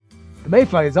The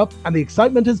mayfly is up and the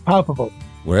excitement is palpable.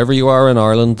 Wherever you are in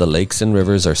Ireland, the lakes and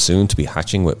rivers are soon to be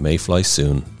hatching with mayfly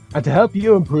soon. And to help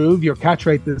you improve your catch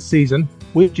rate this season,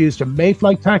 we've introduced a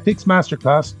Mayfly Tactics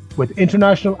Masterclass with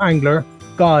international angler,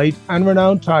 guide and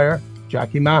renowned tyer,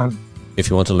 Jackie Mahan.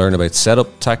 If you want to learn about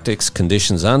setup, tactics,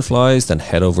 conditions and flies, then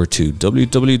head over to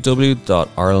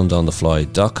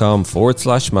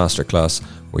www.irelandonthefly.com/masterclass,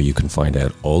 where you can find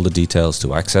out all the details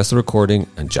to access the recording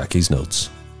and Jackie's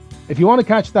notes. If you want to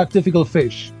catch that difficult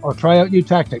fish or try out new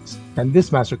tactics, then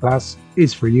this masterclass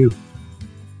is for you.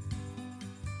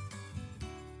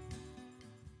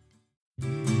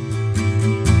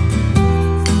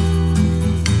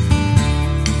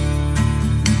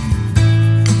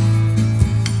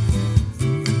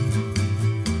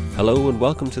 Hello and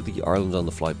welcome to the Ireland on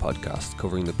the Fly podcast,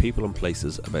 covering the people and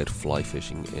places about fly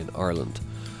fishing in Ireland.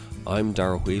 I'm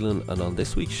Darragh Whelan, and on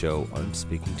this week's show I'm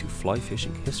speaking to fly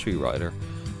fishing history writer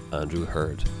Andrew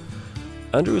Hurd.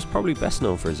 Andrew is probably best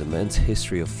known for his immense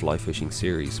history of fly fishing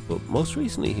series, but most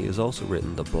recently he has also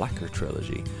written the Blacker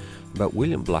trilogy about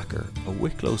William Blacker, a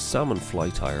Wicklow salmon fly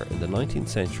tyer in the 19th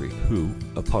century who,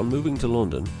 upon moving to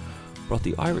London, brought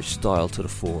the Irish style to the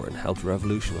fore and helped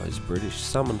revolutionise British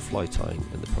salmon fly tying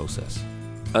in the process.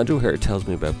 Andrew Hurd tells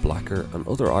me about Blacker and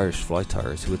other Irish fly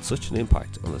tyers who had such an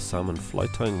impact on the salmon fly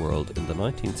tying world in the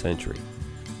 19th century.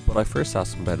 But I first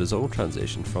asked him about his own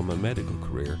transition from a medical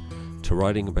career to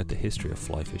writing about the history of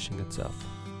fly fishing itself.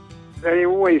 They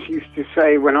always used to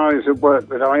say when I was at work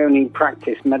that I only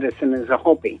practiced medicine as a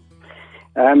hobby,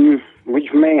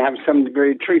 which may have some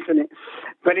degree of truth in it.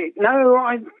 But I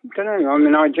don't know. I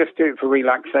mean, I just do it for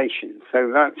relaxation. So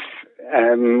that's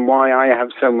why I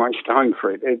have so much time for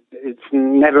it. It's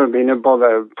never been a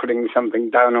bother putting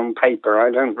something down on paper. I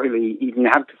don't really even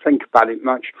have to think about it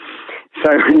much.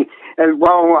 So,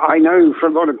 while I know for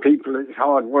a lot of people it's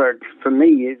hard work, for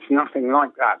me it's nothing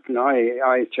like that. And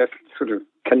I just sort of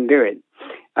can do it.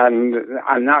 And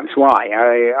that's why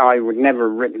I would never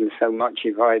have written so much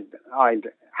if I'd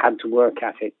had to work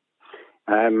at it.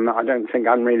 I don't think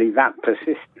I'm really that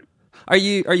persistent. Are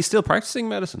you still practicing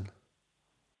medicine?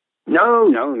 No.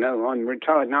 I'm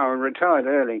retired now. I retired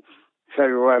early, so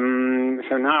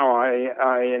now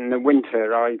I in the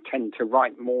winter I tend to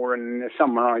write more, and in the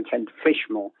summer I tend to fish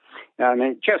more. And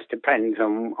it just depends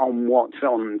on what's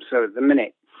on. So at the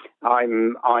minute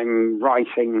I'm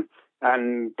writing,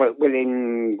 but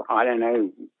within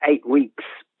 8 weeks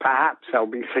perhaps I'll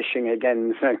be fishing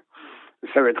again. So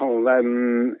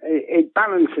it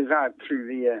balances out through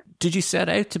the year. Did you set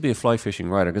out to be a fly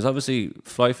fishing writer? Because obviously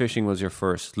fly fishing was your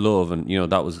first love, and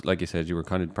that was, like you said, you were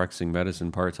kind of practicing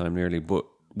medicine part-time nearly, but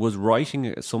was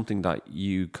writing something that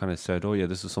you kind of said, oh yeah,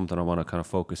 this is something I want to kind of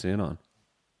focus in on?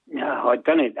 No, I'd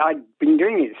done it. I'd been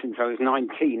doing it since I was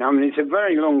 19. I mean, it's a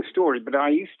very long story, but I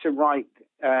used to write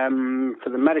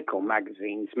for the medical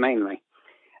magazines mainly.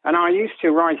 And I used to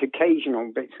write occasional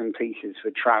bits and pieces for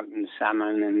trout and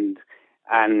salmon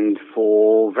and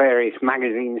for various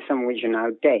magazines, some of which are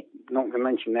now dead, not to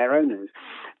mention their owners.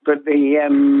 But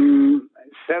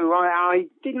so I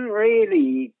didn't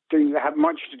really have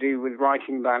much to do with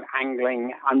writing about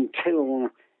angling until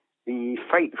the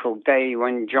fateful day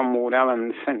when John Ward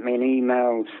Allen sent me an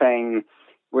email saying,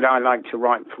 would I like to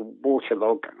write for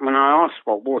Waterlog? When I asked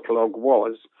what Waterlog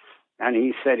was, and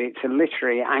he said it's a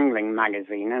literary angling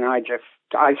magazine, and I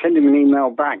sent him an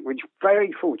email back, which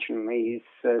very fortunately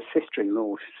his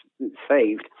sister-in-law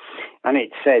saved, and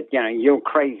it said, you're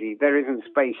crazy. There isn't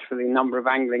space for the number of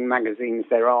angling magazines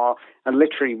there are. A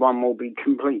literary one will be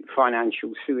complete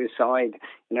financial suicide.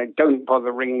 Don't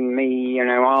bother ringing me.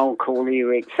 I'll call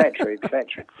you, etc.,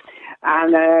 etc.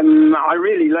 And I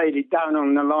really laid it down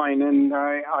on the line, and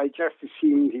I just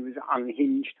assumed he was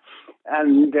unhinged.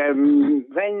 And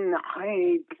then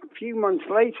a few months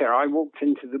later, I walked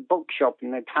into the bookshop in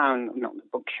the town, not the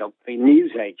bookshop, the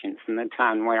newsagents in the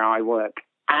town where I work.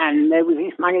 And there was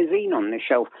this magazine on the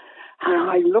shelf.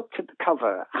 And I looked at the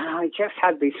cover, and I just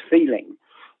had this feeling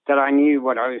that I knew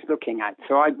what I was looking at.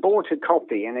 So I bought a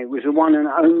copy, and it was the one and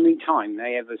only time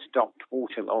they ever stopped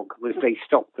Waterlog, was they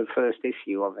stopped the first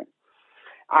issue of it.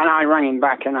 And I rang him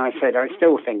back and I said, I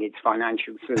still think it's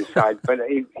financial suicide, but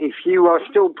if you are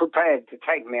still prepared to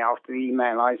take me after the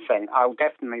email I sent, I'll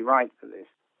definitely write for this.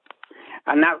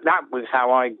 And that was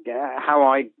how I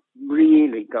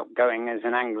really got going as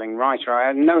an angling writer. I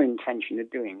had no intention of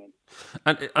doing it.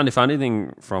 And if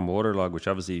anything from Waterlog, which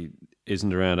obviously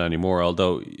isn't around anymore,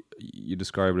 although you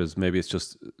describe it as maybe it's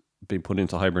just been put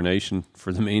into hibernation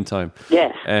for the meantime.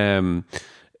 Yes.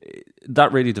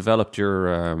 That really developed your,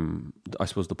 I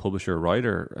suppose, the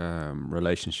publisher-writer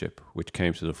relationship, which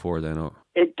came to the fore then.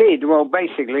 It did. Well,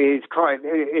 basically, it's quite.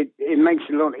 It makes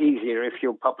it a lot easier if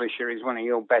your publisher is one of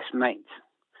your best mates.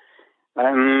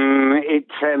 I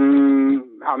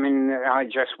mean, I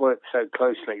just worked so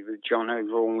closely with John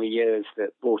over all the years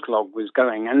that Waterlog was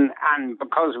going, and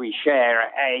because we share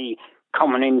a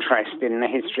common interest in the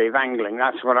history of angling,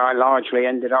 that's what I largely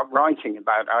ended up writing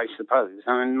about, I suppose.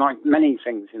 I mean, like many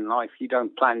things in life, you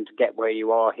don't plan to get where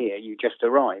you are here, you just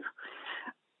arrive.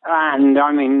 And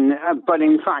I mean, but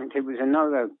in fact, it was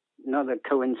another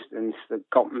coincidence that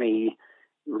got me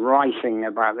writing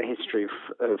about the history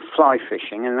of fly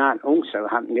fishing, and that also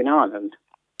happened in Ireland.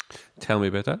 Tell me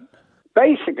about that.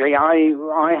 Basically, I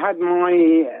had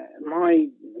my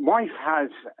wife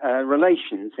has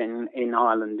relations in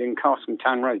Ireland, in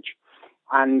Castleton-Roach,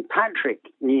 and Patrick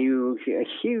knew a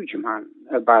huge amount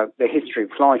about the history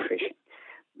of fly fishing,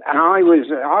 and I was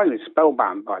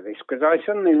spellbound by this because I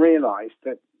suddenly realised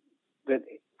that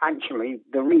actually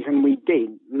the reason we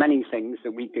did many things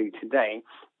that we do today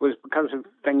was because of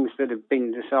things that have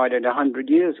been decided 100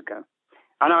 years ago.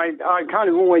 And I kind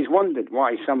of always wondered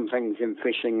why some things in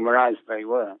fishing were as they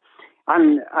were.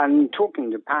 And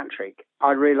talking to Patrick,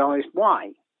 I realised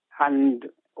why. And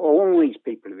all these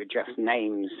people were just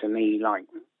names to me, like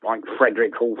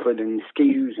Frederick Hallford and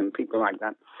Skews and people like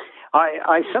that.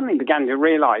 I suddenly began to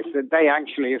realise that they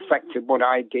actually affected what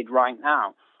I did right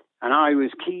now. And I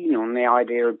was keen on the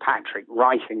idea of Patrick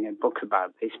writing a book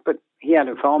about this, but he had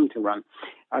a farm to run,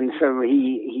 and so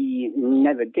he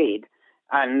never did.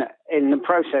 And in the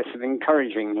process of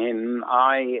encouraging him,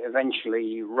 I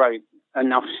eventually wrote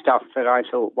enough stuff that I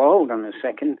thought, well, hold on a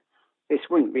second, this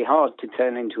wouldn't be hard to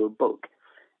turn into a book.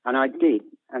 And I did,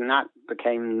 and that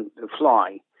became The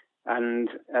Fly. And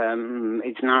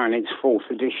it's now in its fourth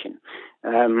edition,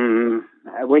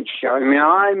 which, I mean,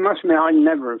 I must admit, I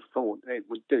never have thought it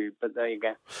would do, but there you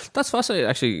go. That's fascinating,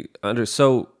 actually, Andrew.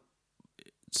 So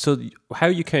how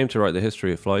you came to write the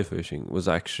history of fly fishing was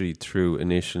actually through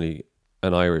initially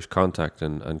an Irish contact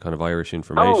and kind of Irish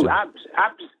information. Oh,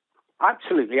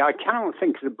 absolutely. I cannot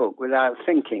think of the book without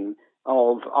thinking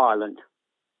of Ireland.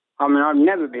 I mean, I've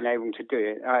never been able to do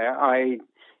it. I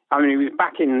mean, it was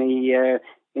back in the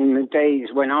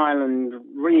days when Ireland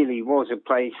really was a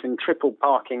place, and triple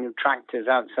parking of tractors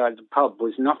outside the pub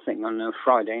was nothing on a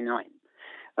Friday night.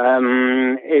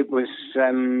 It was,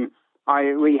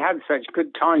 we had such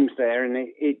good times there, and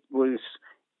it was,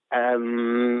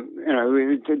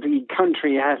 the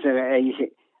country has a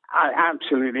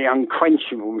absolutely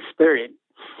unquenchable spirit.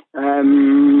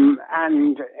 And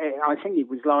I think it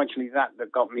was largely that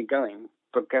got me going.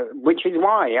 Which is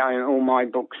why all my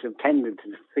books have tended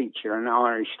to feature an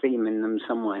Irish theme in them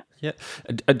somewhere. Yeah.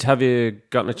 And have you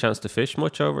gotten a chance to fish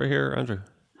much over here, Andrew?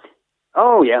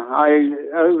 Oh, yeah.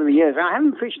 Over the years. I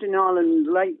haven't fished in Ireland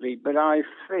lately, but I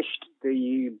fished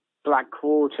the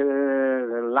Blackwater,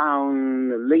 the Lown,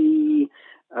 the Lee.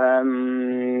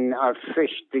 I've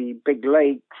fished the big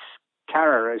lakes,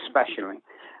 Carra especially.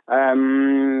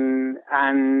 And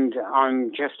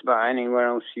I'm just about anywhere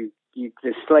else. The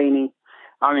Slaney.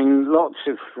 I mean, lots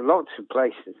of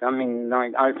places. I mean,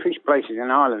 like, I fished places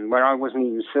in Ireland where I wasn't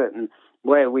even certain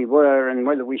where we were and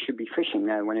whether we should be fishing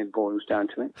there when it boils down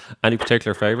to it. Any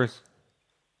particular favourites?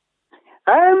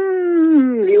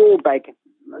 The Orbeg.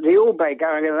 The Orbeg,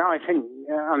 I think,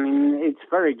 I mean, it's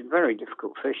very, very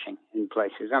difficult fishing in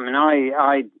places. I mean,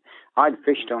 I'd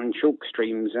fished on chalk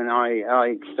streams, and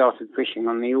I started fishing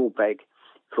on the Orbeg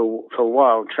for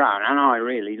wild trout, and I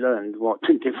really learned what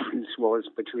the difference was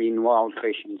between wild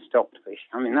fish and stocked fish.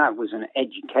 I mean, that was an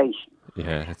education.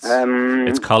 Yeah,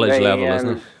 it's college level,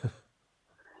 isn't it?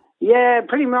 Yeah,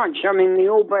 pretty much. I mean, the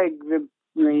Orbeg,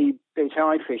 the bit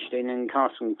I fished in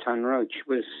Castleton-Roach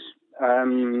was, I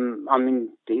mean,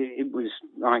 it was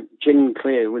like gin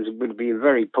clear would be a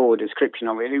very poor description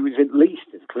of it. It was at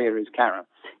least as clear as Carra.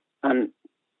 And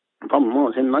the problem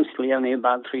was, it mostly only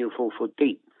about 3 or 4 foot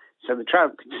deep. So the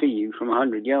trout could see you from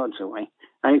 100 yards away.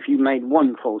 And if you made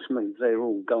one false move, they were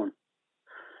all gone.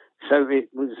 So it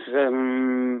was,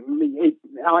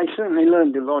 I certainly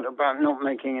learned a lot about not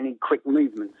making any quick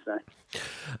movements there.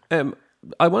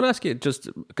 I want to ask you, just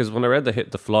because when I read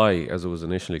The Fly, as it was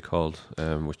initially called,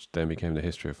 which then became the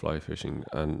history of fly fishing,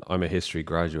 and I'm a history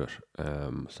graduate,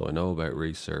 so I know about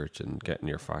research and getting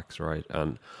your facts right,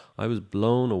 and I was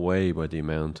blown away by the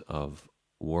amount of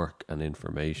work and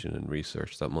information and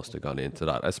research that must have gone into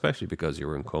that, especially because you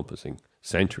were encompassing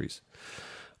centuries.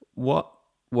 What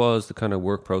was the kind of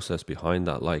work process behind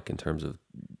that like, in terms of,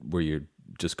 were you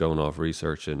just going off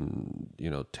research and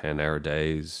 10-hour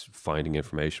days, finding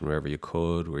information wherever you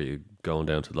could? Were you going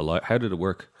down to the light? How did it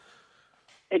work?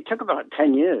 It took about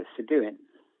 10 years to do it.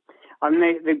 I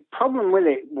mean, the problem with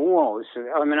it was,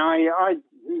 I mean,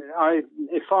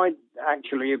 if I'd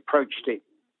actually approached it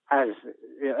as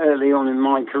early on in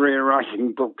my career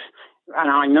writing books, and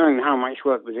I known how much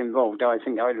work was involved, I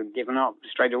think I would have given up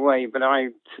straight away. But I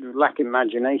sort of lack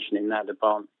imagination in that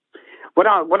department. What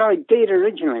I did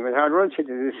originally was I wrote it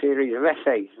as a series of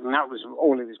essays, and that was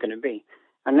all it was going to be.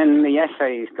 And then the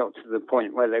essays got to the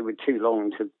point where they were too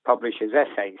long to publish as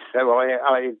essays. So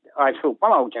I thought,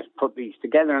 well, I'll just put these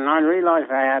together. And I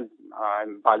realized I had,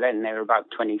 by then they were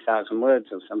about 20,000 words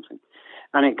or something.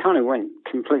 And it kind of went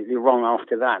completely wrong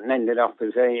after that and ended up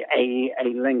as a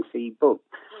lengthy book.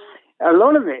 A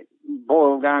lot of it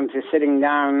boiled down to sitting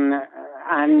down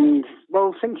and,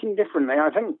 well, thinking differently. I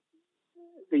think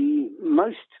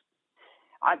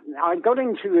I got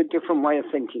into a different way of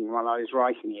thinking while I was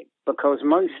writing it, because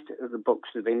most of the books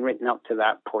that have been written up to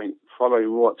that point follow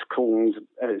what's called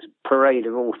as parade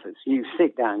of authors. You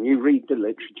sit down, you read the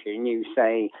literature, and you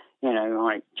say,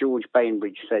 like George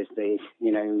Bainbridge says this,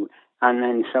 and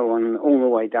then so on all the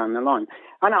way down the line.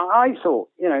 And I thought,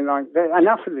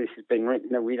 enough of this has been written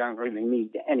that we don't really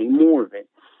need any more of it.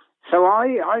 So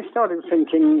I started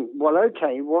thinking, well,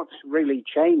 okay, what's really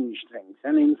changed things?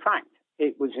 And in fact,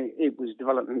 it was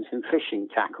developments in fishing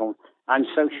tackle and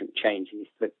social changes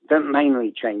that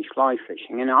mainly changed fly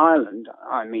fishing. In Ireland,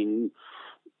 I mean,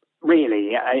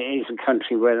 really is a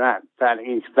country where that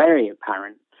is very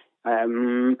apparent.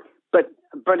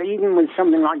 But even with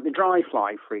something like the dry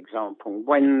fly, for example,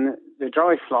 when the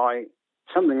dry fly,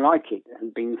 something like it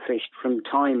had been fished from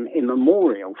time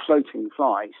immemorial, floating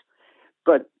flies,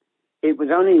 but it was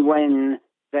only when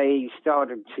they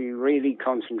started to really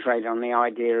concentrate on the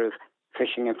idea of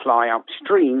fishing a fly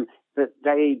upstream that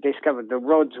they discovered the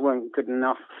rods weren't good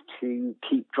enough to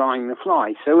keep drying the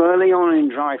fly. So early on in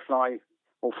dry fly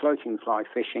or floating fly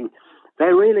fishing,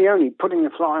 they're really only putting the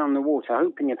fly on the water,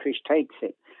 hoping a fish takes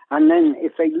it. And then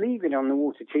if they leave it on the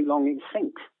water too long, it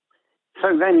sinks.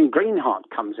 So then Greenheart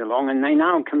comes along and they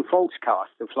now can false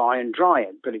cast the fly and dry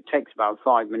it, but it takes about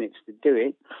 5 minutes to do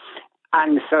it.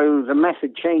 And so the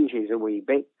method changes a wee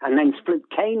bit, and then split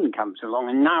cane comes along,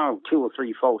 and now 2 or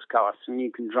 3 false casts, and you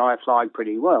can dry a fly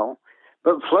pretty well.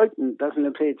 But floating doesn't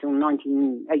appear till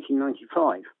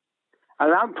 1895. At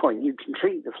that point, you can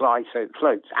treat the fly so it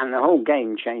floats, and the whole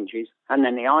game changes, and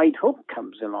then the eyed hook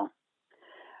comes along.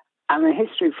 And the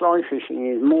history of fly fishing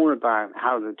is more about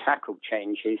how the tackle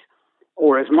changes,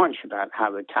 or as much about how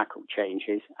the tackle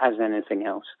changes as anything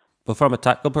else. But from a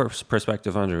tackle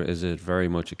perspective, Andrew, is it very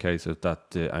much a case of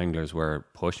that the anglers were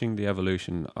pushing the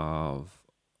evolution of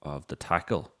the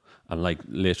tackle, and like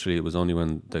literally it was only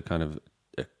when the kind of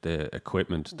the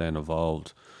equipment then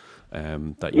evolved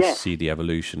that you see the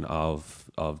evolution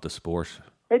of the sport?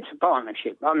 It's a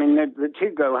partnership. I mean, the two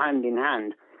go hand in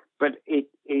hand, but it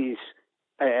is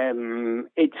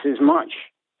it's as much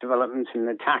developments in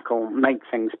the tackle make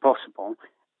things possible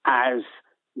as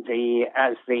the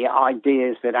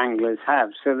ideas that anglers have.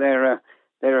 So there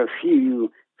are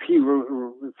few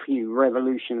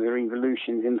revolutions or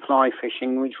evolutions in fly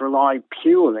fishing which rely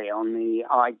purely on the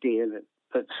idea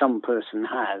that some person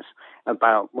has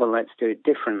about, well, let's do it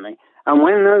differently. And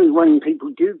when people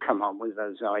do come up with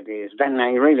those ideas, then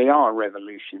they really are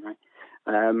revolutionary.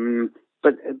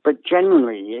 But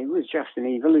generally, it was just an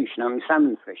evolution. I mean,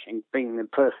 salmon fishing being the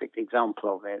perfect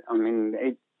example of it. I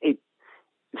mean,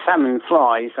 salmon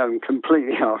flies are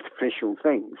completely artificial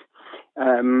things,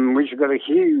 which have got a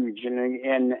huge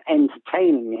and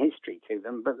entertaining history to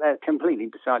them, but they're completely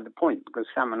beside the point, because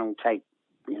salmon will take,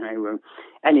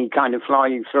 any kind of fly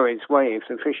you throw its way. If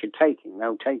the fish are taking,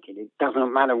 they'll take it. It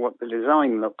doesn't matter what the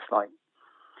design looks like.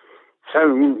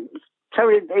 So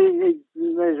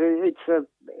it's a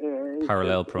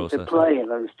parallel process. It's a play of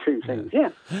those two things.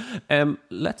 Yeah.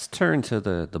 Let's turn to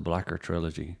the Blacker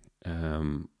trilogy.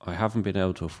 I haven't been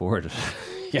able to afford it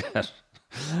yet.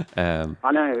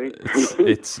 I know.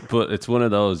 But it's one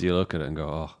of those you look at it and go,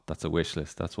 oh, that's a wish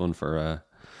list. That's one for a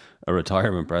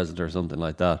retirement present or something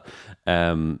like that.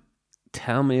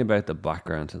 Tell me about the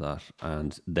background to that,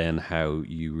 and then how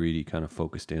you really kind of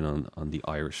focused in on the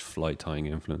Irish fly tying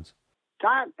influence.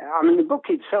 The book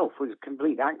itself was a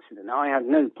complete accident. I had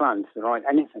no plans to write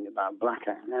anything about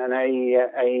Blacker. And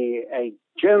a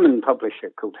German publisher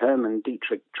called Hermann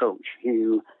Dietrich Troeltsch,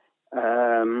 who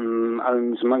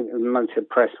owns Motor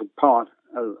Press, or part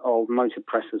of Motor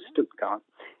Press of Stuttgart,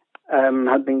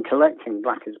 had been collecting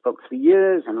Blacker's books for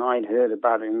years, and I'd heard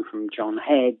about him from John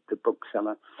Head, the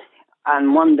bookseller.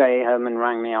 And one day Herman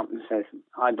rang me up and says,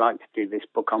 I'd like to do this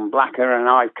book on Blacker, and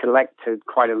I've collected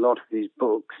quite a lot of his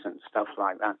books and stuff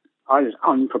like that. I was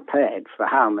unprepared for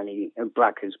how many of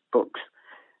Blacker's books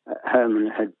Herman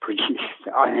had produced.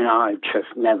 I've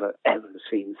just never, ever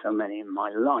seen so many in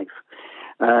my life.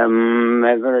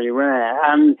 They're very rare.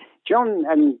 And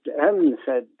Herman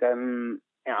said,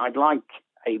 I'd like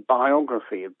a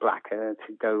biography of Blacker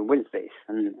to go with this.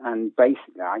 And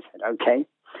basically I said, okay.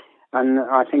 And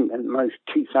I think that most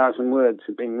 2,000 words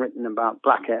have been written about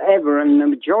Blacker ever, and the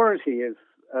majority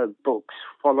of books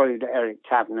followed Eric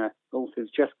Tavener. Authors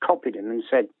just copied him and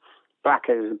said,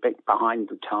 Blacker is a bit behind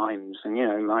the times, and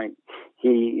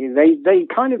they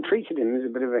kind of treated him as a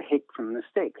bit of a hick from the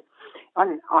stick.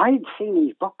 And I'd seen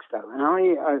his books though, and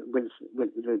I with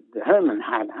the Herman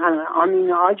had,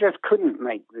 and I just couldn't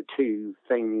make the two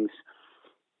things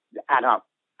add up.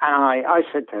 And I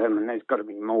said to Herman, there's got to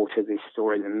be more to this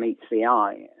story than meets the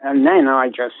eye. And then I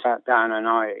just sat down and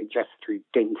I just through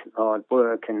dint of hard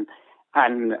work and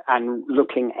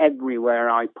looking everywhere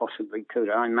I possibly could,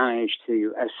 I managed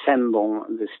to assemble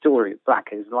the story of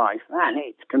Blacker's life, and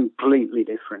it's completely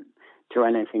different to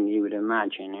anything you would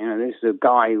imagine. This is a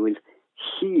guy with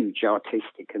huge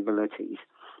artistic abilities,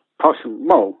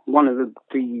 one of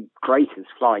the greatest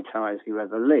fly tyers who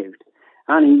ever lived,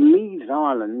 and he leaves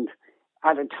Ireland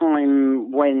at a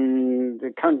time when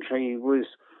the country was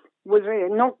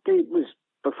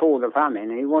before the famine.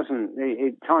 It wasn't.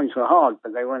 Times were hard,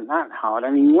 but they weren't that hard.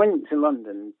 And he went to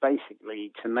London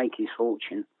basically to make his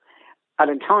fortune at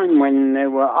a time when there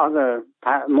were other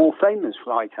more famous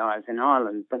fly tyers in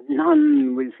Ireland, but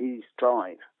none with his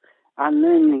drive. And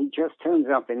then he just turns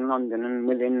up in London, and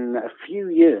within a few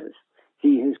years,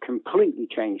 he has completely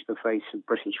changed the face of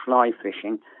British fly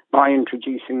fishing by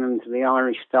introducing them to the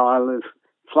Irish style of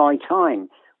fly tying,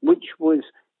 which was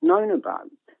known about.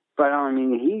 But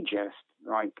he just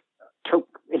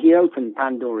he opened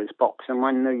Pandora's box, and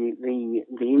when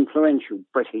the influential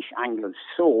British anglers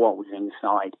saw what was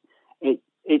inside,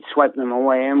 it swept them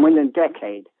away. And within a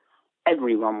decade,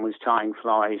 everyone was tying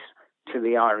flies to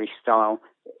the Irish style.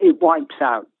 It wipes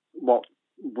out what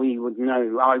we would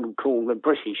know, I would call the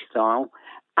British style,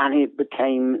 and it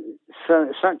became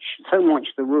so much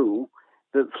the rule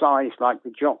that flies like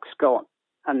the Jock Scott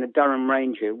and the Durham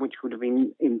Ranger, which would have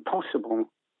been impossible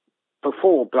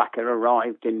before Blacker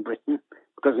arrived in Britain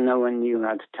because no one knew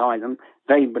how to tie them,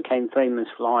 they became famous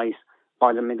flies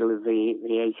by the middle of the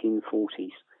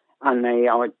 1840s. And they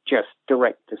are just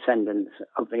direct descendants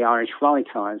of the Irish fly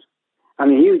tyers.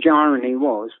 And the huge irony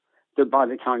was that by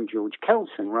the time George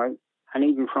Kelson wrote, and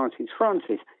even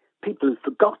Francis, people had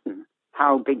forgotten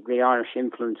how big the Irish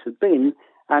influence had been,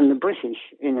 and the British,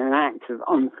 in an act of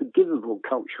unforgivable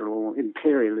cultural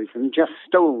imperialism, just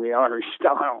stole the Irish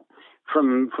style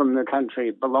from the country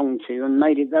it belonged to and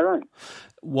made it their own.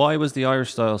 Why was the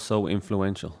Irish style so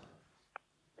influential?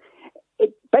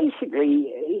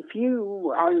 Basically,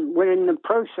 we're in the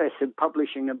process of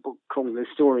publishing a book called The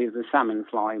Story of the Salmon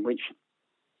Fly, which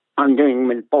I'm doing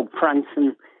with Bob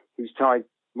Franson, who's tied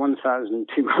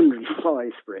 1,200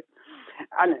 flies for it.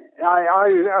 And as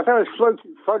I was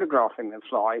photographing the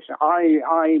flies,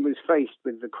 I was faced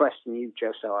with the question you've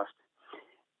just asked.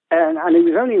 And it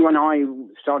was only when I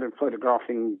started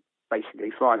photographing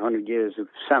basically 500 years of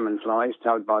salmon flies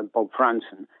tied by Bob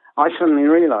Franson, I suddenly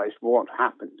realized what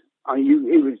happened.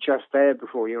 It was just there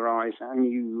before your eyes, and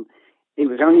it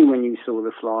was only when you saw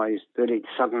the flies that it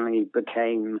suddenly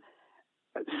became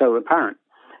so apparent.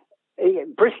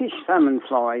 British salmon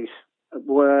flies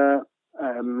were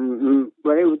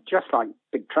they were just like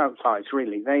big trout flies,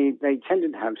 really. They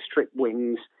tended to have strip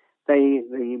wings.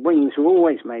 The wings were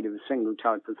always made of a single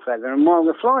type of feather, and while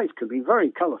the flies could be very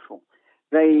colourful,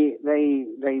 they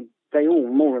all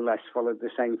more or less followed the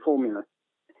same formula.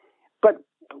 But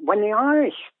when the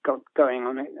Irish got going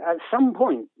on it, at some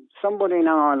point, somebody in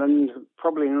Ireland,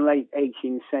 probably in the late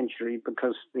 18th century,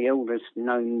 because the oldest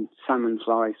known salmon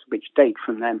flies, which date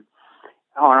from them,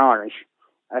 are Irish,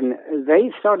 and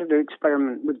they started to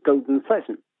experiment with golden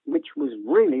pheasant, which was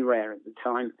really rare at the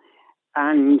time.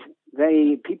 And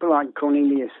people like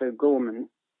Cornelius O'Gorman,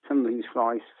 some of whose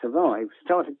flies survived,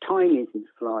 started tying it into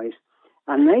flies,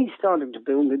 and they started to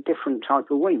build a different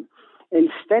type of wing.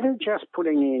 Instead of just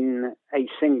putting in a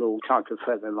single type of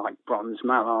feather like bronze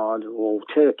mallard or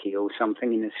turkey or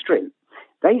something in a strip,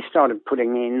 they started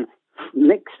putting in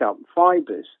mixed up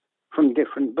fibres from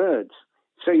different birds.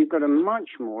 So you've got a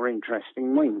much more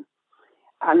interesting wing.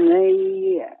 And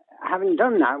they, having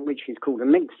done that, which is called a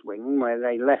mixed wing, where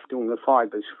they left all the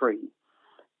fibres free,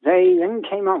 they then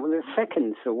came up with a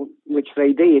second sort, which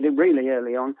they did really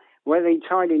early on, where they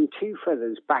tied in two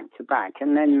feathers back to back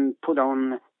and then put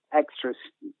on extra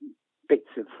bits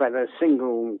of feather,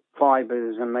 single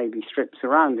fibres and maybe strips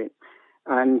around it.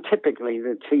 And typically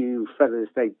the two feathers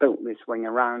they built this wing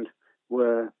around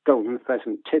were golden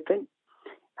pheasant tipping.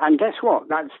 And guess what?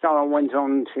 That style went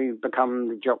on to become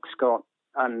the Jock Scott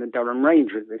and the Durham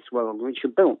Ranger of this world, which are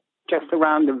built just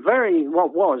around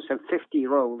what was a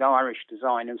 50-year-old Irish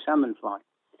design of salmon fly.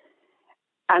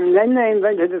 And then they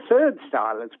invented a third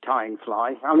style of tying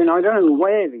fly. I mean, I don't know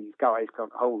where these guys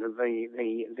got hold of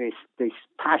this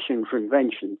passion for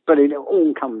invention, but it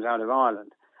all comes out of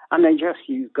Ireland. And they just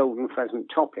used golden pheasant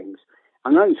toppings.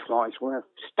 And those flies were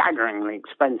staggeringly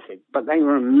expensive, but they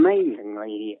were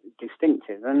amazingly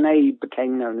distinctive, and they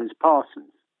became known as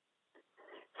parsons.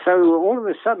 So all of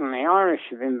a sudden, the Irish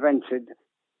have invented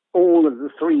all of the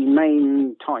three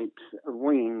main types of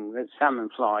winging that salmon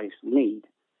flies need.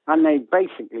 And they've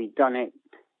basically done it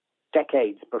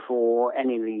decades before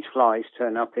any of these flies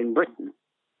turn up in Britain.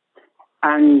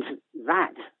 And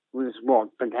that was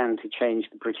what began to change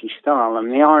the British style.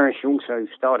 And the Irish also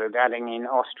started adding in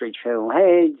ostrich hill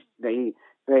heads. They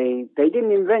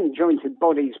didn't invent jointed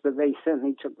bodies, but they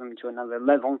certainly took them to another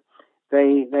level.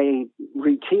 They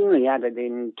routinely added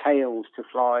in tails to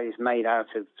flies made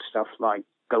out of stuff like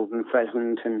golden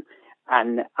pheasant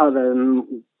and other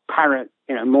parrot,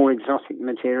 more exotic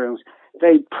materials.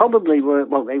 They probably were,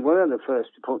 they were the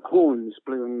first to put horns,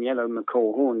 blue and yellow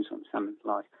macaw horns on salmon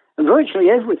flies. And virtually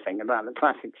everything about the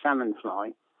classic salmon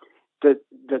fly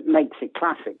that makes it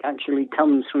classic actually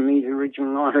comes from these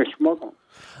original Irish models.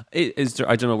 Is there,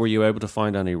 I don't know, were you able to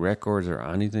find any records or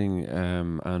anything,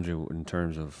 Andrew, in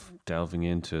terms of delving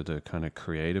into the kind of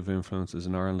creative influences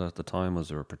in Ireland at the time? Was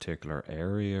there a particular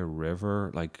area, river?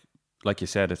 Like you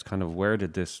said, it's kind of, where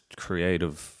did this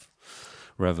creative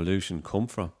revolution come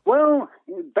from? Well,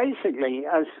 basically,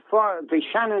 as far the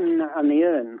Shannon and the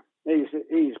Erne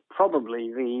is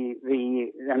probably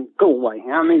the Galway.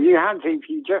 I mean, if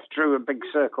you just drew a big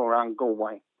circle around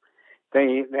Galway,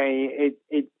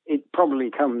 it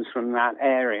probably comes from that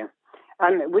area,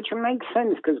 and which makes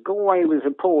sense because Galway was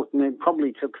a port, and it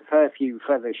probably took a fair few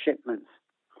feather shipments.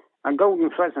 And golden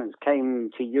pheasants came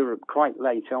to Europe quite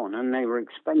late on, and they were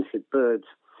expensive birds.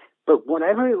 But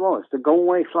whatever it was, the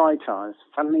Galway fly tyers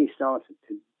suddenly started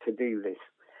to do this,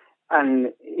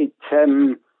 and it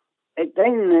then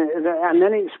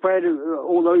it spread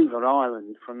all over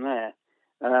Ireland from there.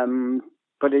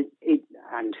 But it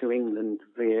and to England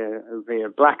via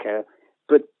Blacker.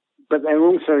 But they were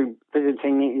also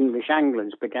visiting English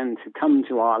anglers began to come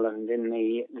to Ireland in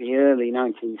the early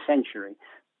 19th century,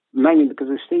 mainly because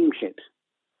of steamships.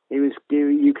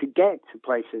 You could get to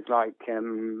places like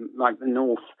the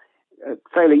north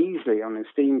fairly easily on a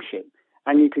steamship,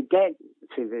 and you could get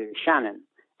to the Shannon.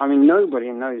 I mean, nobody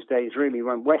in those days really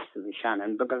went west of the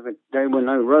Shannon because there were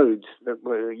no roads that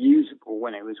were usable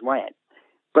when it was wet.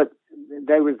 But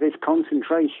there was this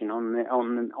concentration on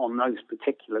those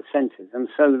particular centres, and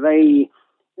so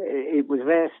it was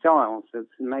their styles that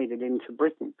made it into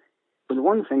Britain. But the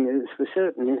one thing that is for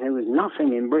certain is there was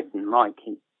nothing in Britain like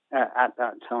it at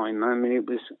that time. I mean,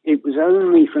 it was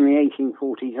only from the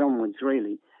 1840s onwards,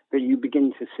 really, that you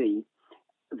begin to see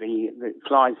the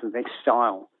flies of this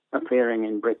style appearing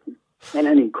in Britain in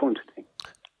any quantity.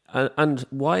 And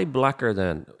why Blacker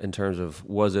then? In terms of,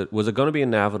 was it going to be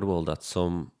inevitable that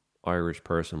some Irish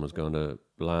person was going to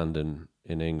land in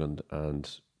England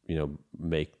and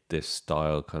make this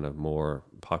style kind of more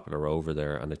popular over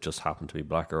there, and it just happened to be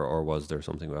Blacker, or was there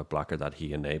something about Blacker that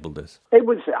he enabled this?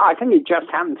 I think it just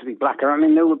happened to be Blacker. I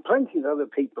mean, there were plenty of other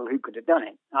people who could have done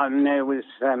it. I mean, there was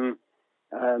Dan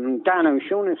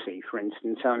O'Shaughnessy, for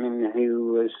instance. I mean,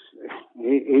 who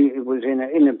was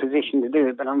in a position to do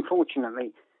it, but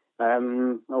unfortunately,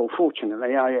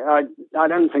 fortunately, I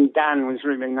don't think Dan was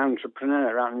really an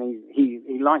entrepreneur. I mean,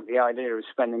 he liked the idea of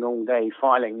spending all day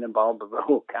filing the barb of a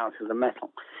hook out of the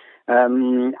metal.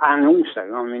 And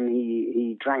also, I mean,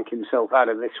 he drank himself out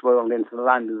of this world into the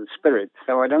land of the spirits.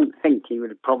 So I don't think he would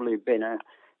have probably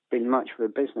been much of a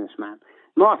businessman.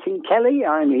 Martin Kelly,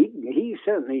 I mean, he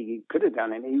certainly could have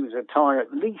done it. He was a tyer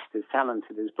at least as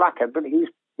talented as Blacker, but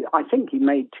I think he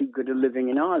made too good a living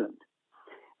in Ireland.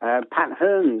 Pat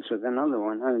Hearns was another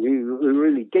one who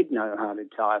really did know how to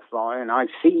tie a fly, and I've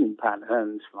seen Pat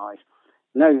Hearns flies.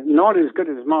 No, not as good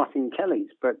as Martin Kelly's,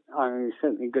 but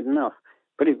certainly good enough.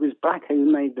 But it was Blacker who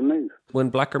made the move. When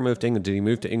Blacker moved to England, did he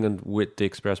move to England with the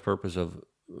express purpose of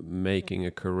making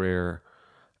a career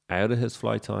out of his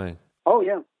fly tying? Oh,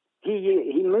 yeah.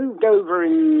 He moved over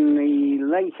in the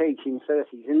late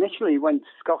 1830s. Initially, he went to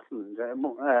Scotland,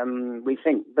 we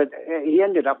think, but he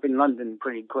ended up in London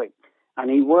pretty quick. And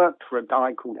he worked for a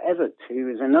guy called Everett, who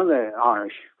was another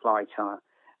Irish fly tyer.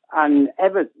 And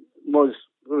Everett was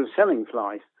selling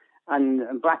flies,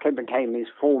 and Blacker became his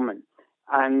foreman.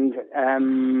 And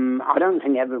I don't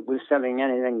think Everett was selling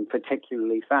anything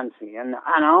particularly fancy. And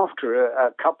after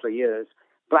a couple of years,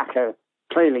 Blacker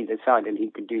clearly decided he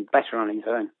could do better on his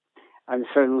own. And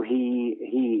so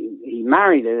he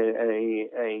married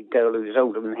a girl who was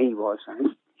older than he was.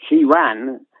 And she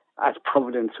ran, as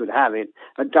Providence would have it,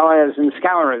 a dyers and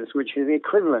scourers, which is the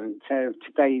equivalent to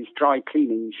today's dry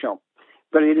cleaning shop.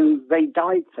 But they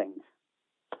dyed things.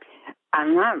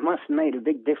 And that must have made a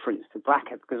big difference to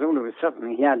Blacker, because all of a sudden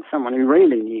he had someone who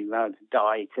really knew how to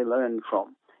dye to learn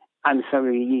from. And so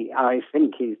I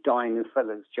think his dyeing of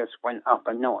feathers just went up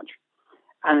a notch.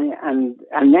 And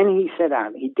then he set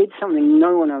out. He did something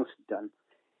no one else had done.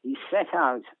 He set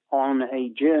out on a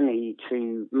journey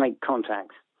to make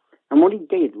contacts. And what he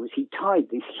did was he tied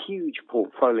this huge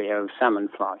portfolio of salmon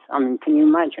flies. I mean, can you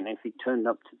imagine if he turned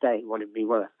up today, what it'd be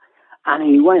worth? And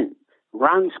he went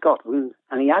round Scotland,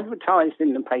 and he advertised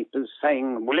in the papers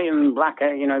saying, William Blacker,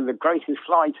 the greatest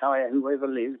fly tyer who ever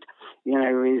lived,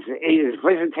 is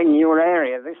visiting your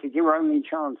area. This is your only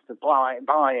chance to buy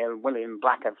a William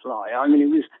Blacker fly. I mean, it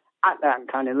was at that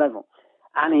kind of level.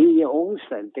 And he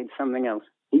also did something else.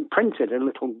 He printed a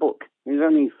little book. It was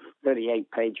only 38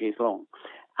 pages long.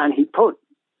 And he put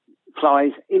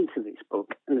flies into this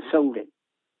book and sold it.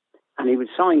 And he would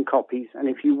sign copies, and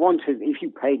if you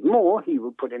paid more, he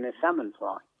would put in a salmon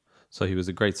fly. So he was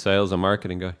a great sales and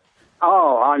marketing guy.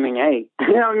 Oh, I mean, hey.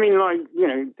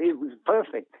 It was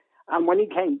perfect. And when he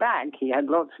came back, he had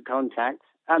lots of contacts,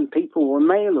 and people were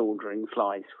mail ordering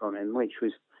flies from him, which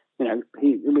was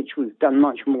done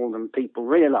much more than people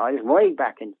realized way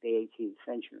back into the 18th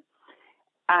century.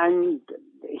 And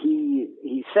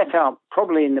he set up,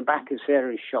 probably in the back of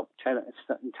Sarah's shop,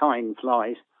 tying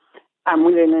flies. And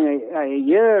within a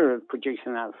year of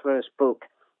producing that first book,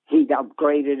 he'd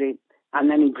upgraded it, and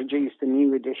then he produced a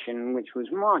new edition, which was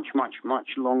much, much,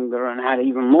 much longer and had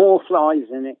even more flies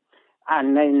in it.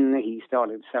 And then he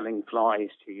started selling flies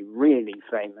to really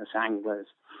famous anglers.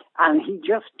 And he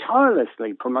just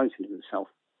tirelessly promoted himself.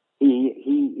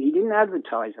 He didn't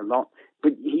advertise a lot,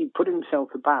 but he put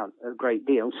himself about a great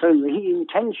deal. So he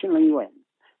intentionally went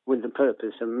with the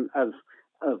purpose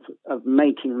of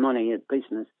making money at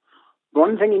business.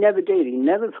 One thing he never did, he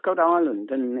never forgot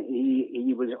Ireland, and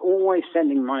he was always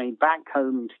sending money back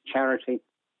home to charity.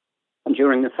 And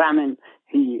during the famine,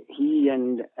 he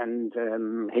and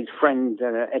his friend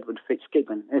Edward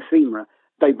Fitzgibbon, Ephemera,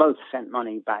 they both sent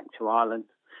money back to Ireland.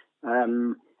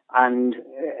 And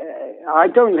I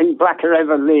don't think Blacker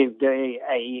ever lived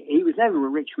he was never a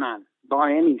rich man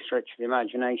by any stretch of the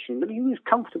imagination, but he was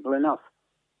comfortable enough.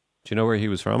 Do you know where he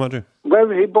was from, Andrew? Where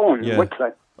was he born? Yeah.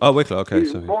 Wicklow. Oh, Wicklow, okay.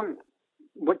 He was born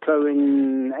Wicklow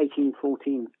in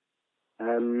 1814. I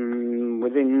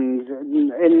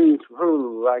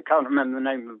can't remember the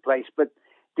name of the place, but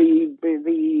the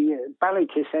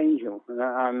Ballykiss Angel,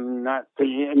 in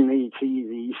the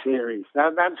TV series,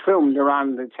 that's filmed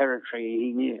around the territory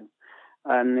he knew,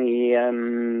 and there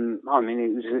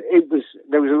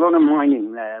was a lot of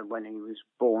mining there when he was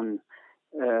born.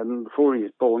 Before he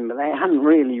was born, but they hadn't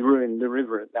really ruined the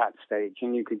river at that stage,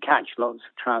 and you could catch lots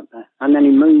of trout there. And then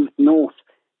he moved north.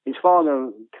 His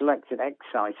father collected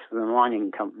excise for the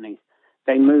mining companies.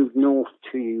 They moved north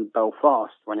to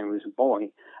Belfast when he was a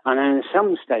boy. And then at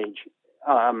some stage,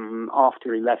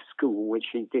 after he left school, which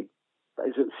he did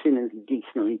as soon as he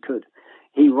decently could,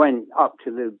 he went up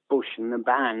to the bush and the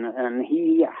Bann, and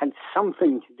he had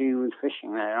something to do with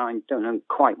fishing there. I don't know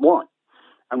quite what.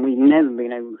 And we've never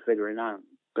been able to figure it out.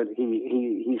 But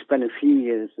he spent a few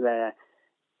years there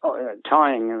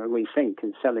tying, we think,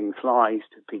 and selling flies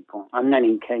to people. And then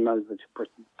he came over to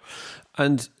Britain.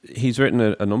 And he's written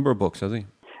a number of books, has he?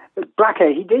 Blacker,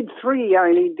 he did 3.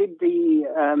 I mean, he did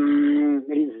in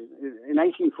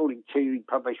 1842, he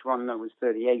published one that was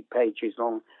 38 pages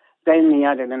long. Then he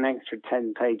added an extra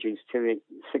 10 pages to it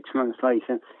 6 months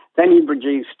later. Then he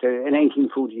produced, in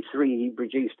 1843, he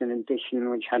produced an edition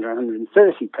which had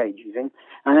 130 pages in.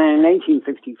 And then in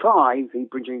 1855, he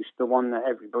produced the one that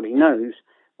everybody knows,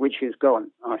 which has got,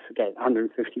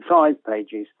 155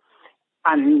 pages.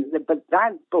 But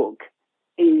that book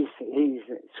is his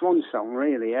swan song,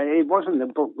 really. It wasn't the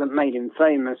book that made him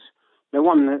famous. The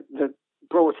one that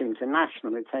brought him to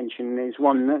national attention is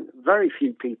one that very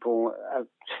few people have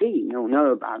seen or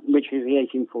know about, which is the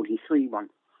 1843 one.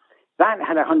 That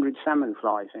had 100 salmon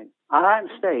flies in. At that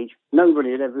stage,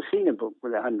 nobody had ever seen a book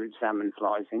with 100 salmon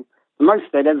flies in. The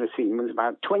most they'd ever seen was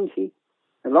about 20.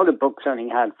 A lot of books only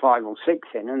had 5 or 6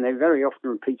 in, and they very often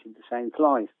repeated the same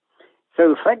flies.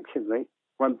 So effectively,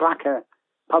 when Blacker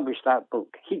published that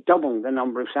book, he doubled the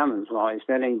number of salmon flies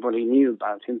that anybody knew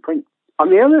about in print.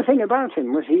 And the other thing about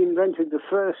him was he invented the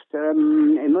first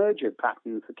emerger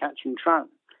pattern for catching trout.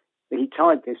 He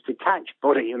tied this detached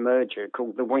body emerger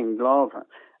called the winged lava.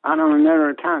 And there are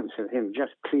accounts of him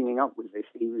just cleaning up with this.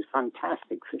 He was a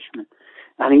fantastic fisherman.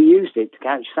 And he used it to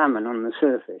catch salmon on the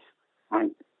surface,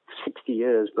 like 60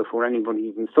 years before anybody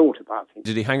even thought about it.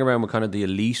 Did he hang around with kind of the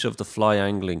elite of the fly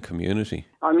angling community?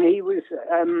 I mean, he was,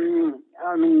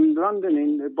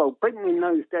 London, Britain in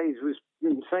those days was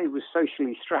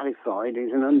socially stratified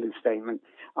is an understatement.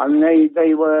 I mean,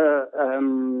 they were,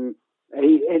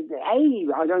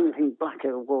 I don't think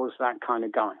Blacker was that kind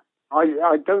of guy.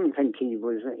 I don't think he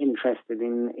was interested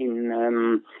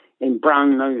in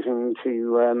brown nosing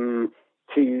to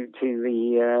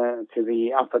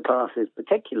the upper classes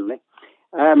particularly.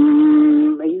 He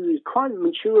was quite a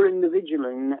mature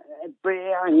individual, but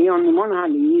on the one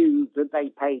hand he knew that they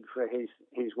paid for his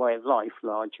way of life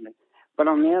largely, but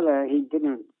on the other he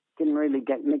didn't really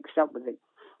get mixed up with it.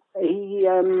 He,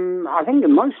 I think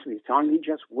most of the time he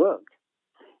just worked.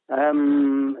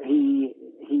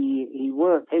 He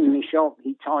worked in the shop.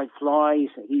 He tied flies.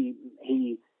 He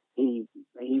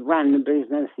ran the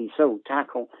business. He sold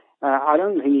tackle. I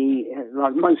don't think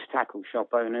like most tackle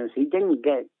shop owners, he didn't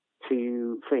get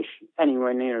to fish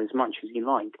anywhere near as much as he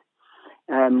liked.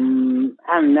 His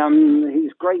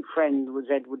great friend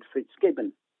was Edward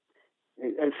Fitzgibbon,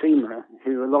 a femur,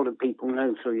 who a lot of people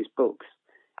know through his books.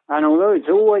 And although it's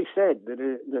always said that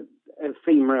a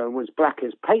femur was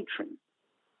Blacker's patron,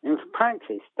 in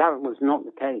practice, that was not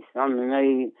the case. I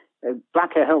mean,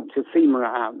 Blacker helped a femur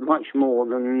out much more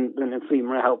than a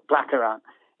femur helped Blacker out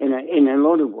in a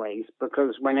lot of ways,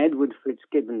 because when Edward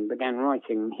Fitzgibbon began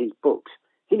writing his books,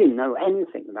 he didn't know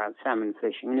anything about salmon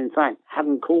fishing, and in fact,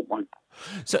 hadn't caught one.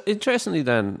 So interestingly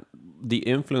then, the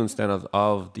influence then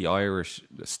of the Irish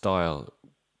style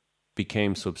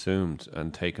became subsumed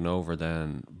and taken over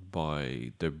then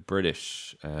by the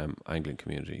British angling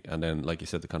community, and then, like you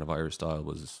said, the kind of Irish style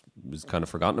was kind of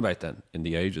forgotten about then in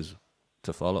the ages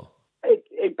to follow.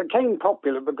 It became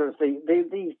popular because the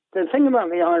thing about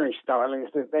the Irish style is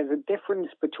that there's a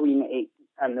difference between it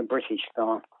and the British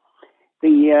style.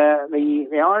 The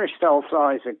Irish style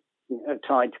flies are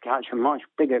tied to catch a much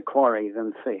bigger quarry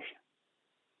than fish,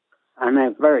 and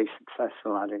they're very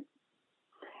successful at it.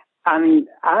 And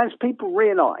as people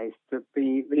realised that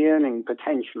the earning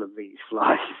potential of these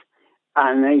flies,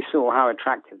 and they saw how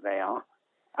attractive they are,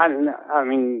 and I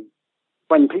mean,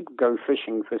 when people go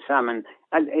fishing for salmon,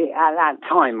 at that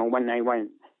time or when they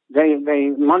went,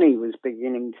 money was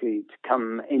beginning to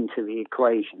come into the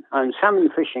equation. And salmon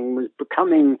fishing was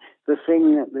becoming the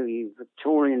thing that the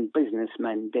Victorian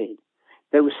businessmen did.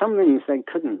 There were some things they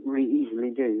couldn't really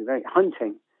easily do.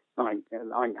 Hunting, like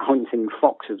hunting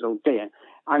foxes or deer.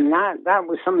 And that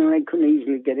was something they couldn't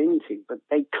easily get into, but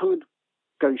they could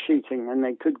go shooting and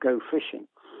they could go fishing.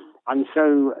 And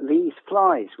so these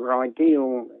flies were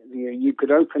ideal. You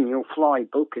could open your fly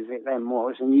book, as it then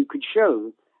was, and you could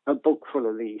show a book full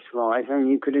of these flies, and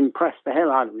you could impress the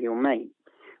hell out of your mate,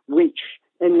 which,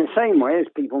 in the same way as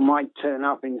people might turn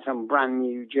up in some brand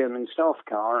new German staff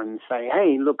car and say,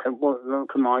 "Hey, look at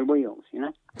my wheels," you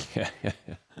know. Yeah.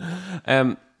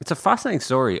 It's a fascinating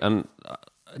story. And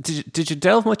did you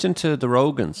delve much into the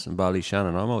Rogans in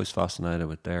Ballyshannon? I'm always fascinated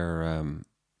with their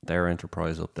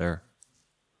enterprise up there.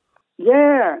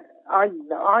 Yeah, that's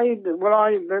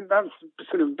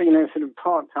sort of been a sort of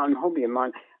part-time hobby of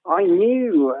mine. I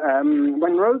knew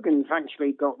when Rogan's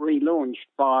actually got relaunched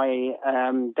by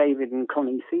David and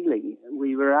Connie Seeley.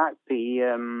 We were at the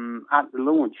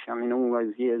launch. I mean, all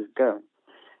those years ago,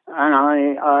 and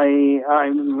I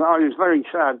was very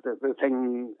sad that the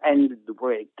thing ended the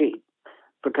way it did,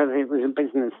 because it was a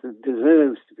business that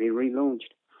deserves to be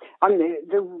relaunched. And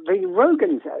the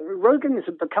Rogans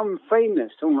have become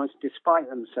famous almost despite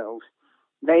themselves.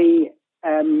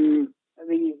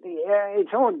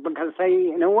 It's odd because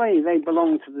in a way, they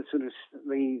belong to the sort of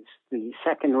the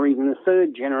second or even the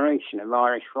third generation of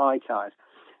Irish fly ties.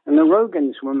 And the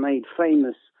Rogans were made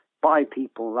famous by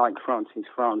people like Francis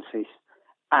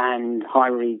and Hy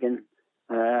Regan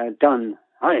Dunn.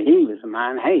 He was a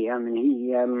man. Hey, I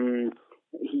mean,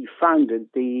 he founded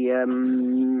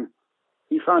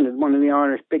one of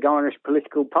the big Irish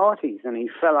political parties, and he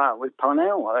fell out with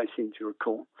Parnell, I seem to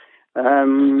recall.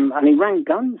 And he ran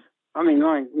guns. I mean,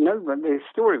 but the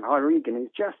story of Hy Regan is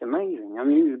just amazing. I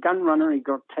mean, he was a gun runner. He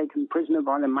got taken prisoner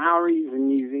by the Maoris in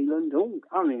New Zealand. Oh,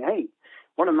 I mean, hey,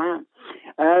 what a man.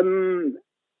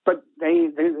 But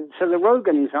so the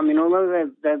Rogans, I mean, although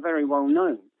they're very well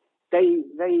known, they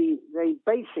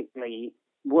basically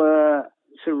were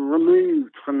sort of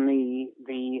removed from the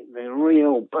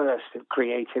real burst of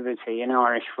creativity in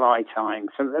Irish fly tying.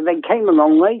 So they came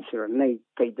along later, and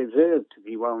they deserved to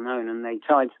be well known, and they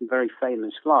tied some very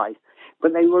famous flies.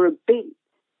 But they were a bit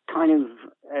kind of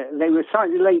they were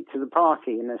slightly late to the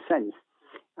party in a sense.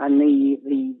 And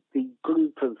the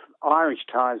group of Irish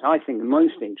tyers I think the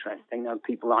most interesting are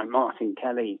people like Martin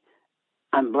Kelly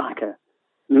and Blacker,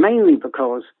 mainly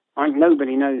because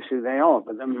nobody knows who they are,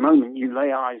 but the moment you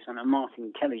lay eyes on a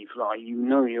Martin Kelly fly, you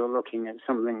know you're looking at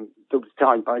something that was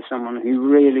tied by someone who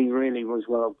really, really was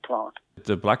world class.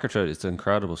 The Blacker thread, it's an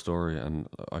incredible story, and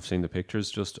I've seen the pictures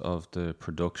just of the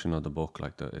production of the book.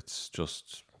 It's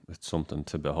something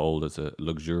to behold. It's a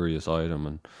luxurious item,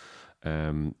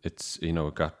 and it's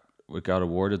it got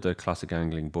awarded the Classic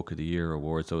Angling Book of the Year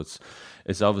award, so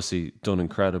it's obviously done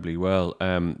incredibly well.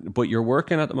 But you're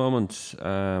working at the moment,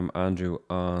 Andrew,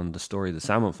 on the story of the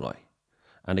salmon fly,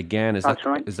 and again, is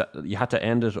that you had to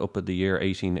end it up at the year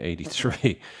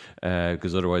 1883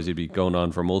 because otherwise you'd be going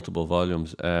on for multiple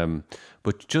volumes.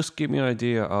 But just give me an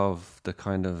idea of the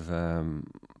kind of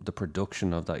the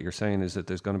production of that. You're saying is that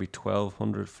there's going to be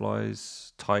 1,200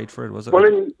 flies tied for it? Was it? Well,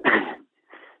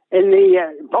 in the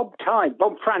Bob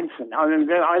Franson.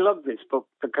 I love this book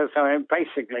because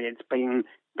basically it's been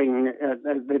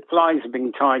the flies have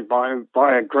been tied by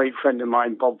a great friend of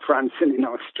mine, Bob Franson in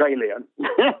Australia.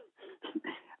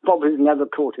 Bob has never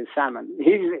caught a salmon.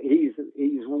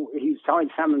 He's tied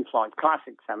salmon flies,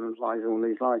 classic salmon flies, all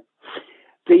his life.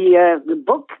 The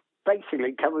book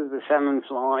basically covers the salmon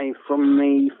fly from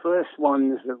the first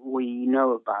ones that we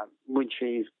know about, which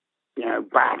is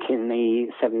back in the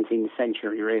 17th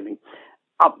century, really,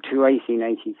 up to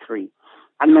 1883.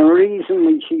 And the reason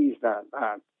we choose that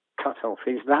cut-off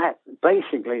is that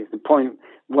basically is the point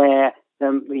where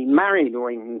the married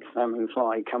winged salmon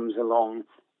fly comes along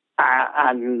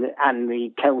and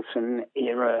the Kelson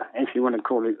era, if you want to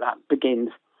call it that, begins.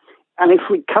 And if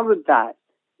we covered that,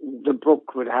 the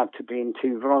book would have to be in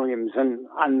 2 volumes. And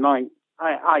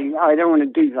I don't want to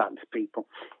do that to people.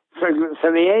 So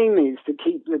the aim is to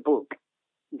keep the book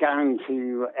down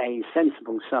to a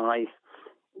sensible size.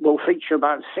 We'll feature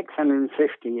about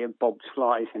 650 of Bob's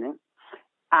flies in it,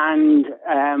 and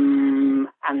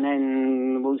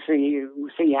then we'll see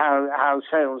how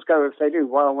sales go. If they do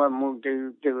well, then we'll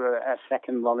do a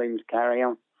second volume to carry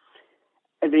on.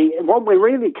 What we're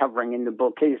really covering in the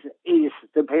book is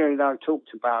the period I've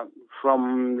talked about,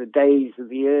 from the days of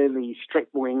the early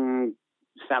strip-wing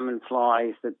salmon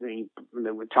flies that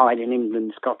were tied in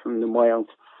England, Scotland and Wales,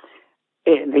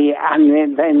 and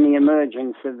then the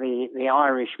emergence of the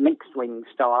Irish mixed wing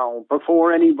style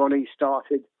before anybody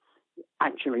started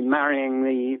actually marrying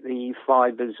the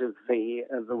fibres of the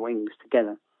wings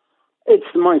together. It's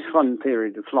the most fun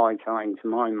period of fly tying to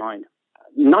my mind.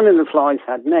 None of the flies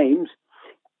had names,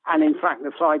 and in fact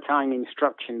the fly tying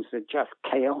instructions are just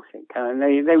chaotic, and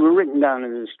they were written down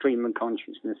as a stream of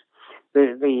consciousness.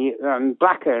 The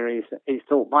Blacker is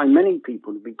thought by many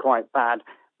people to be quite bad,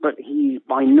 but he's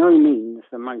by no means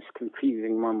the most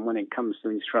confusing one when it comes to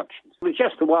instructions. It was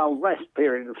just a Wild West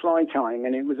period of fly tying,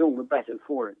 and it was all the better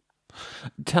for it.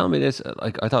 Tell me this,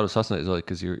 I thought it was fascinating,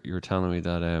 because you were telling me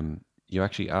that you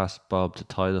actually asked Bob to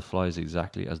tie the flies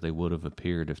exactly as they would have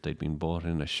appeared if they'd been bought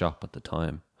in a shop at the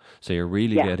time. So you're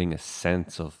really getting a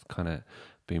sense of kind of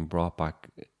being brought back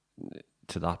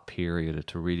to that period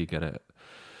to really get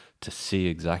to see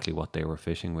exactly what they were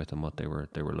fishing with and what they were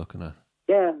looking at.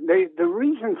 Yeah, the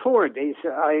reason for it is,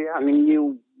 I mean,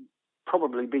 you'll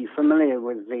probably be familiar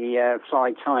with the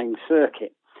fly tying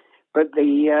circuit, but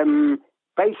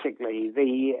basically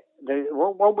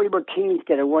what we were keen to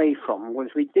get away from was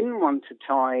we didn't want to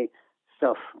tie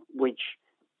stuff which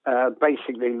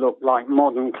basically looked like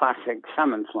modern classic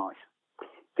salmon flies.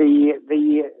 I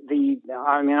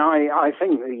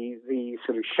think the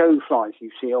sort of show flies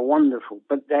you see are wonderful,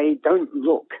 but they don't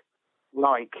look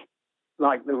like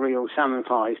the real salmon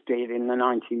flies did in the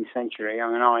 19th century.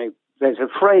 There's a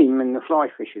frame in the Fly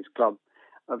Fishers Club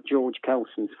of George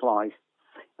Kelson's flies,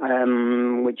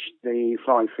 which the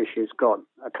Fly Fishers got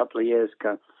a couple of years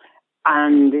ago.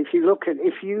 And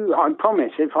I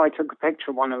promise, if I took a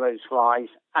picture of one of those flies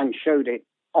and showed it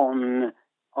on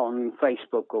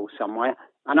Facebook or somewhere,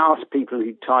 and asked people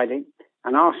who tied it,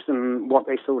 and asked them what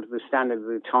they thought of the standard of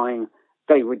the tying,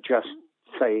 they would just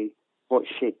say, "What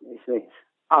shit is this?"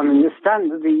 I mean,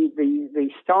 the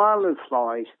style of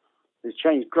flies has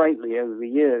changed greatly over the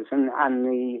years, and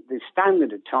the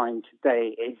standard of tying today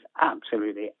is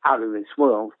absolutely out of this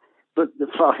world. But the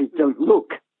flies don't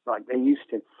look like they used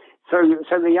to. So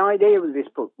the idea of this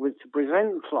book was to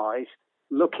present flies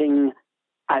looking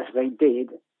as they did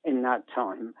in that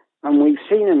time, And we've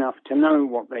seen enough to know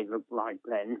what they look like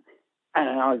then.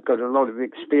 And I've got a lot of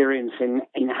experience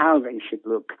in how they should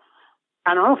look.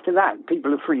 And after that,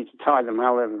 people are free to tie them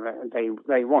however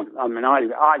they want. I mean,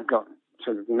 I've got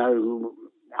sort of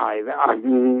I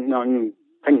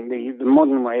think the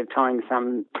modern way of tying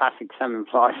classic salmon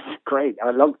flies is great.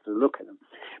 I love to look at them.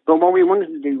 But what we wanted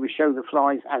to do was show the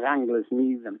flies as anglers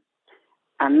knew them.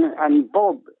 And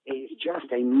Bob is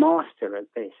just a master at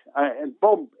this.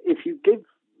 Bob, if you give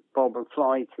Bob a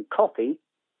fly to copy,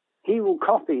 he will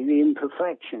copy the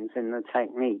imperfections in the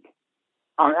technique.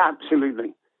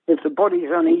 Absolutely. If the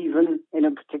body's uneven in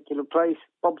a particular place,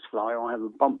 Bob's fly will have a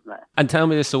bump there. And tell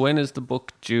me this, so when is the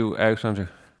book due out, Andrew?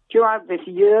 Due out this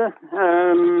year.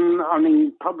 I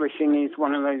mean, publishing is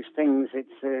one of those things.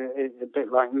 It's a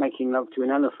bit like making love to an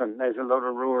elephant. There's a lot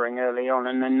of roaring early on,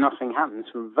 and then nothing happens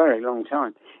for a very long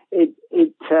time.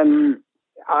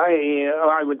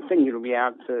 I would think it'll be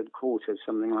out third quarter,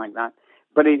 something like that.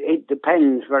 But it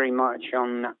depends very much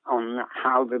on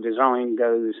how the design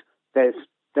goes. There's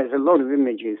a lot of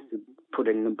images to put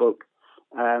in the book.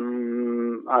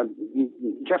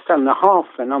 Just under half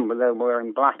the number there were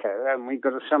in Blacker, and we've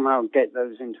got to somehow get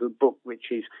those into a book which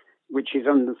is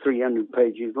under 300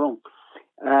 pages long.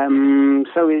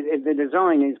 So the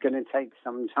design is going to take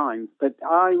some time, but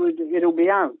it'll be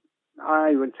out,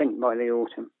 I would think, by the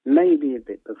autumn, maybe a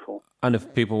bit before. And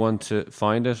if people want to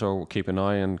find it or keep an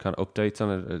eye and kind of updates on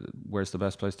it, where's the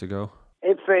best place to go?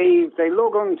 If they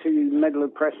log on to Medlar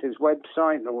Press's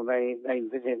website, or they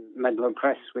visit Medlar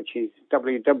Press, which is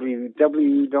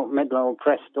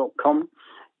www.medlarpress.com,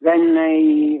 then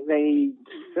they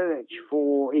search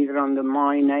for either under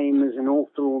my name as an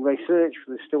author, or they search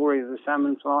for the story of the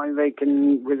salmon fly. They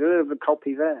can reserve a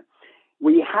copy there.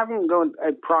 We haven't got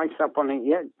a price up on it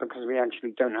yet because we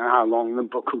actually don't know how long the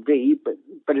book will be, but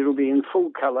it'll be in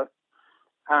full colour.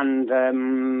 And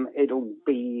it'll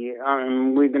be,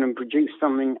 we're going to produce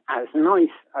something as nice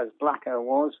as Blacker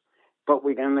was, but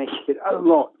we're going to make it a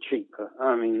lot cheaper.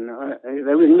 I mean,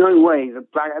 there was no way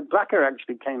that Blacker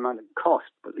actually came out at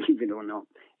cost, believe it or not.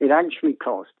 It actually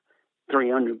cost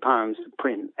 £300 to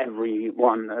print every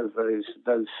one of those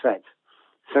sets.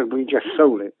 So we just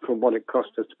sold it for what it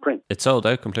cost us to print. It sold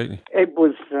out completely. It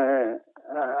was,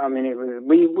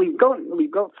 we've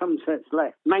got some sets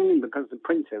left, mainly because the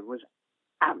printer was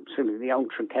absolutely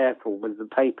ultra careful with the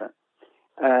paper.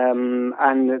 And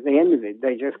at the end of it,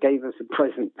 they just gave us a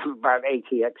present of about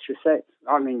 80 extra sets.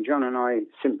 I mean, John and I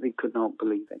simply could not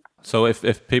believe it. So if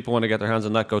people want to get their hands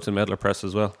on that, go to Medlar Press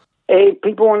as well? If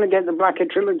people want to get the Blacker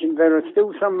trilogy, there are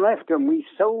still some left, and we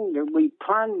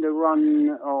planned a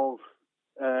run of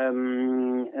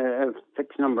a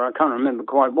fixed number. I can't remember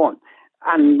quite what.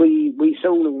 And we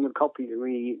sold all the copies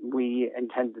we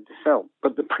intended to sell,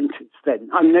 but the printers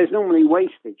then. I mean, there's normally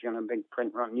wastage on a big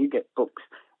print run. You get books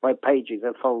where pages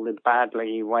are folded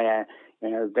badly, where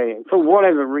for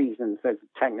whatever reasons there's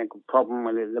a technical problem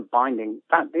with the binding.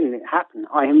 That didn't happen.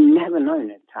 I have never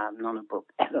known it to happen on a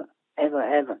book ever.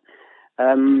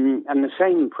 And the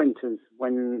same printers,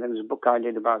 when there was a book I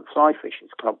did about Fly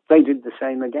Fishers Club, they did the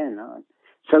same again.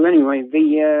 So anyway,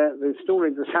 the story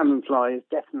of the salmon fly is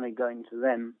definitely going to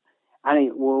them, and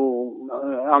it will.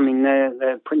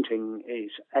 Their printing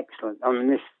is excellent. I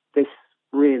mean, this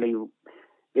really will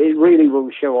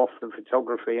show off the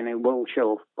photography, and it will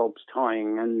show off Bob's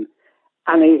tying, and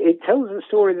it tells a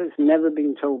story that's never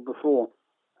been told before,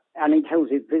 and he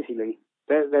tells it visually.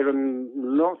 There are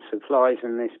lots of flies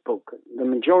in this book. The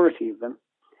majority of them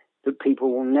that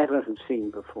people will never have seen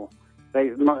before.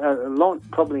 A lot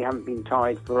probably haven't been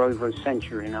tied for over a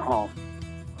century and a half.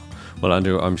 Well,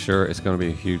 Andrew, I'm sure it's going to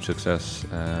be a huge success.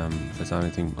 If it's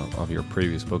anything of your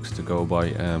previous books to go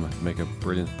by, make a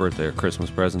brilliant birthday or Christmas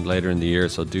present later in the year,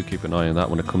 so do keep an eye on that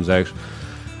when it comes out.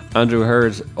 Andrew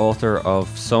Hurd, author of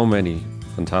so many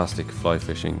fantastic fly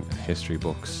fishing history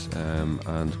books,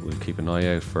 and we'll keep an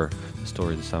eye out for the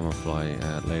story of the salmon fly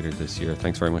later this year.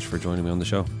 Thanks very much for joining me on the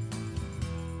show.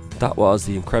 That was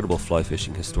the incredible fly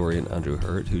fishing historian Andrew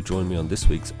Hurd, who joined me on this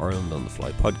week's Ireland on the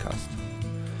Fly podcast.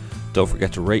 Don't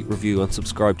forget to rate, review and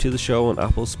subscribe to the show on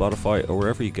Apple, Spotify or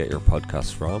wherever you get your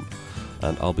podcasts from.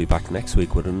 And I'll be back next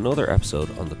week with another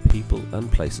episode on the people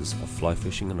and places of fly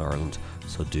fishing in Ireland,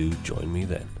 so do join me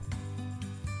then.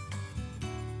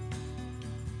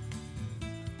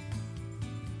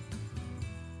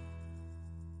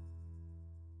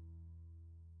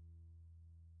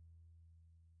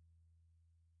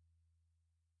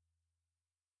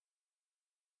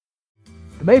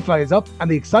 The mayfly is up and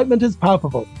the excitement is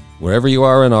palpable. Wherever you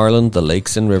are in Ireland, the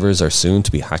lakes and rivers are soon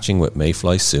to be hatching with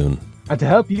mayfly soon. And to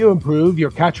help you improve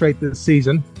your catch rate this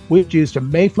season, we've used a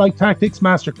Mayfly Tactics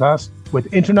Masterclass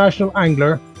with international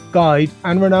angler, guide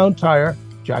and renowned tyer,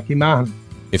 Jackie Mahan.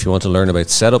 If you want to learn about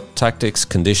setup, tactics,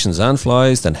 conditions and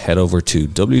flies, then head over to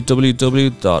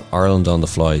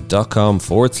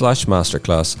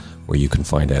www.irelandonthefly.com/masterclass, where you can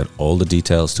find out all the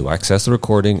details to access the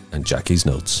recording and Jackie's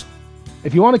notes.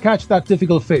 If you want to catch that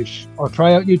difficult fish or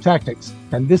try out new tactics,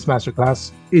 then this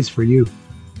masterclass is for you.